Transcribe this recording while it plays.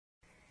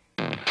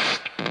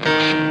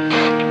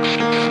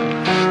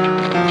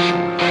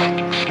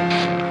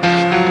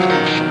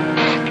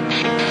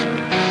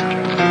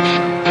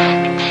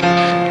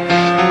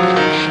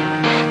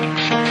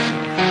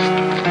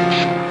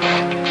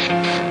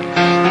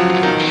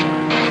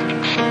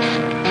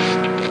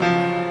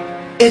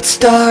It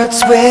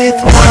starts with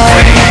one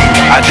thing,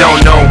 I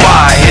don't know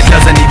why. It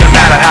doesn't even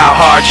matter how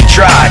hard you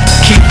try.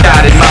 Keep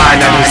that in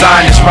mind. I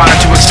designed this rhyme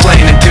to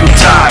explain in due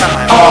time.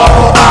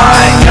 All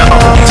I know,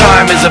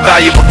 time is a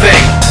valuable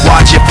thing.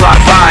 Watch it fly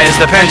by as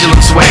the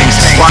pendulum swings.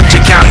 Watch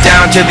it count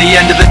down to the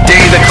end of the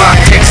day. The clock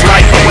takes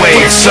life away.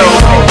 It's so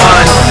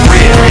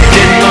unreal.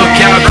 Didn't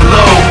look out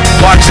below.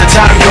 Watch the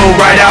time go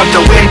right out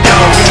the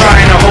window.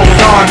 Trying to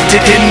hold on to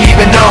didn't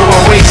even know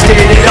I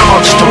wasted it all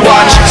just to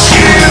watch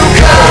you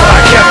go. I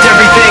kept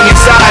everything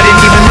inside, and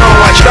even though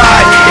I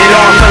tried, it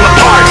all fell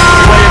apart.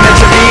 What it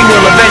meant to me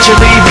will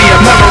eventually be a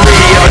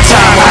memory of a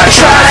time I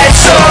tried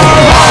so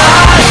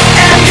hard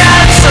and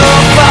got so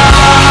far,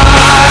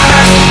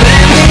 but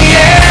in the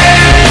end,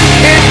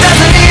 it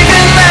doesn't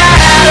even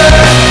matter.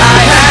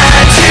 I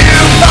had to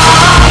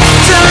fall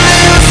to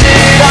lose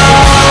it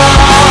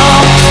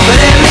all, but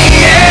in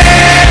the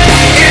end,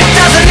 it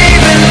doesn't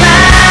even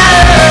matter.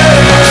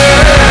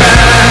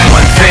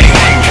 One thing,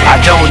 I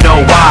don't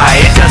know why.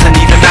 It doesn't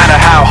even matter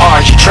how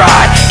hard you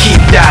try.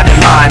 Keep that in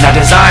mind. I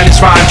designed this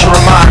rhyme to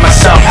remind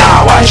myself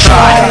how I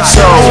tried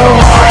so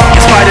hard.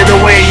 In spite of the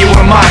way you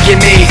were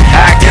mocking me,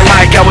 acting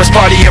like I was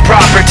part of your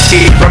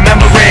property,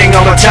 remembering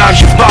all the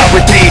times you fought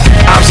with me,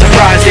 I'm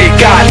surprised it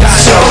got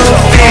so.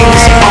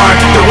 Things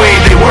aren't the way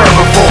they were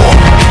before.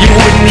 You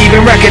wouldn't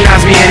even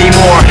recognize me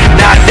anymore.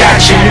 Not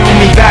that you knew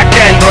me back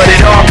then, but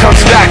it all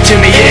comes back to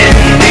me in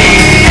the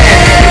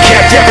end. You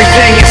kept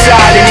everything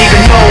inside, and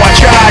even though I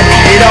tried,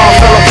 it all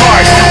fell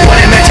apart. What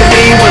it meant to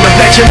me will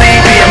eventually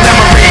be a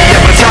memory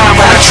of a time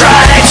when I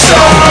tried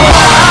so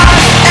hard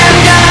and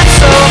got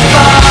so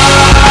far,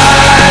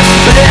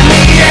 but in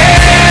the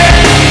end,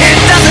 it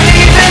doesn't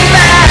even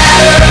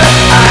matter.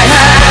 I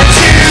had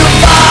to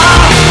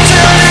fall to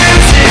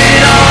lose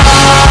it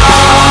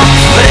all,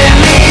 but in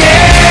the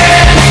end,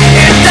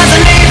 it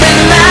doesn't even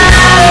matter.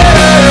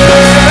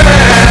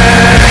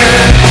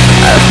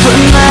 I put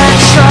my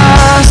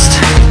trust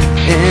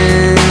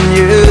in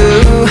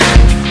you,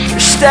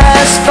 pushed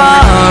as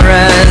far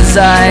as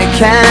I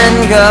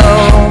can go.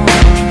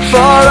 For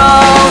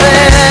all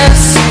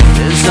this,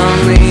 there's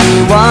only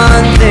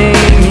one thing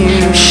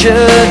you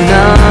should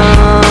know.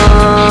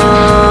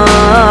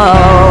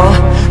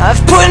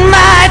 I've put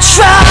my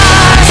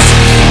trust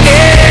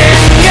in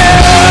you,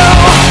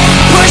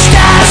 pushed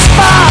as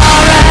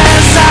far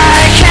as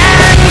I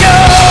can go.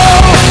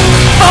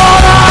 For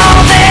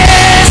all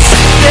this,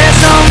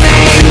 there's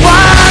only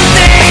one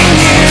thing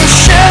you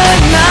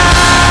should know.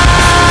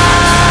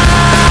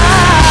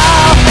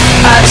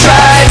 I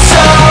tried so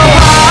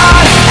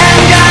hard and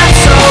got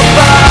so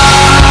far,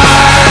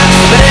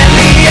 but in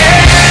the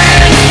end,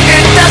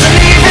 it doesn't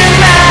even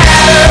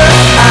matter.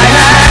 I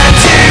had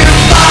to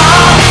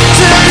fall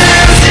to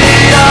lose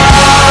it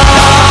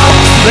all,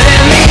 but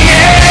in the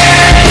end,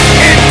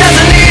 it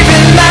doesn't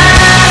even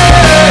matter.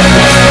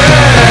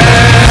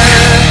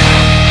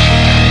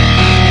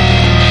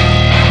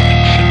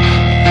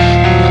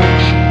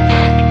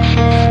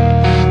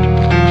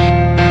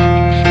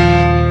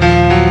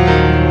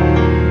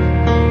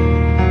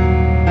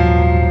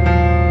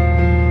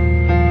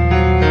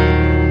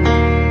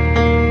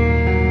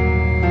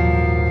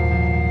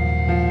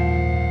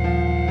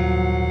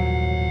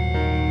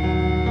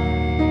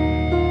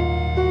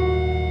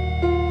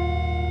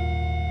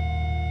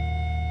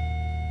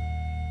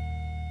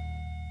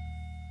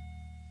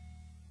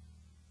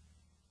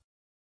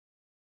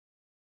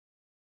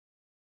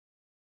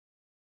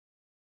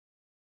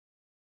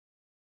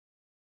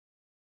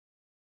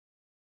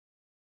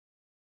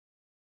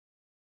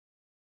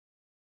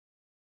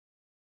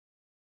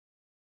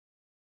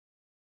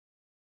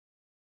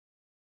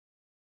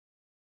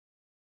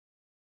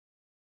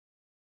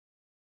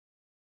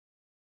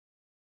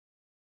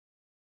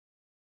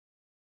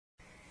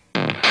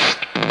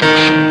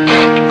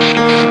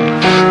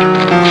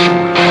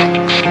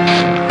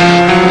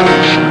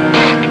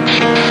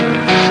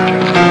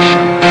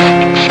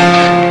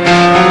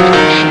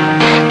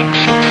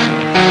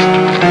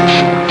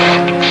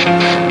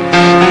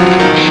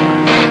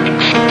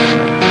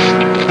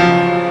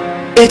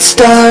 It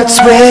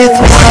starts with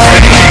one.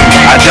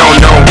 I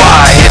don't know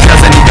why. It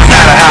doesn't even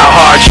matter how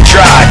hard you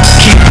try.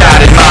 Keep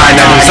that in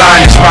mind. I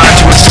designed this rhyme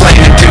to explain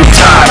in due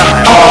time.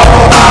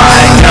 All I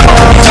know,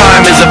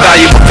 time is a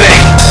valuable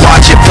thing.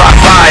 Watch it fly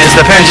by as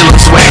the pendulum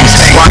swings.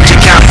 Watch it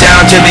count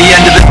down to the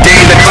end of the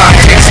day. The clock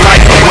takes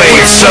life away.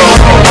 It's so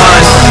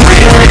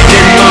unreal.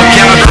 Didn't look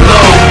out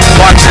below.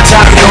 Watch the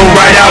time go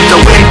right out the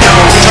window.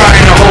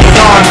 Trying to hold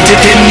on to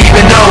didn't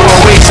even know I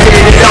wasted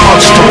it all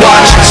just to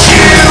watch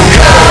you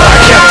go. I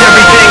kept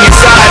everything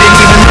inside, and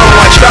even though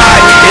I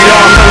tried, it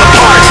all fell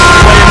apart.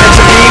 What it meant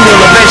to me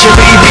will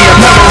eventually be a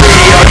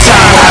memory of a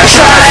time I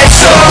tried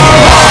so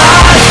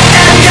hard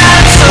and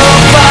got so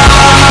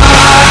far,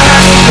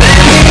 but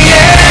in the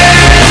end,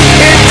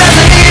 it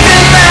doesn't even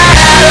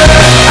matter.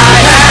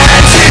 I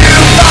had to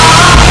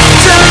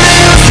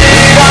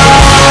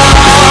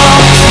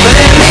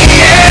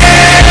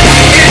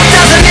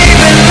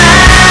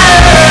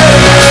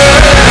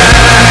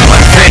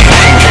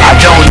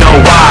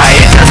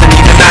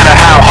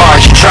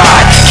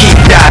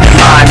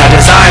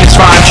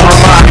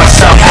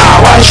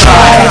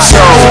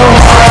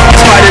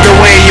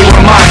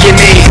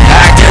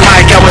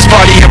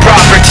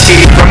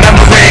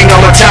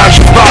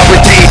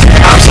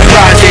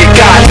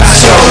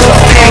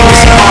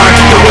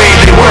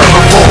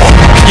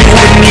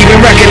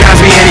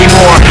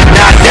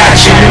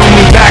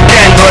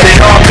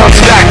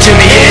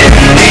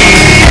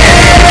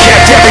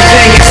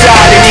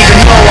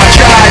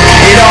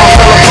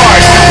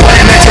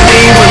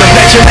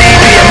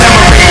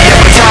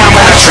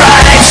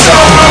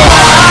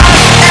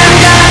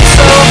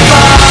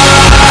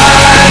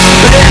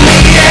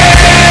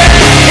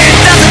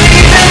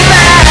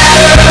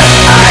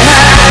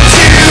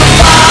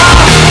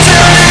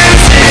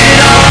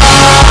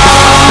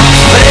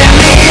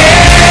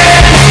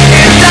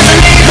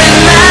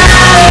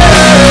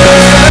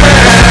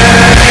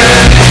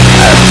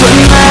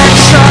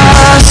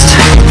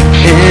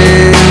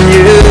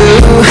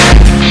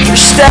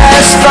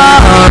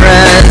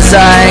as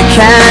I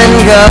can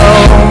go.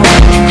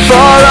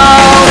 For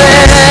all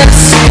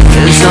this,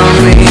 there's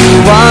only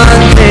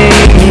one thing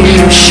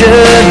you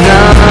should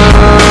know.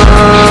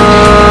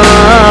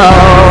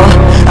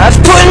 I've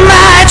put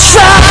my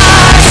trust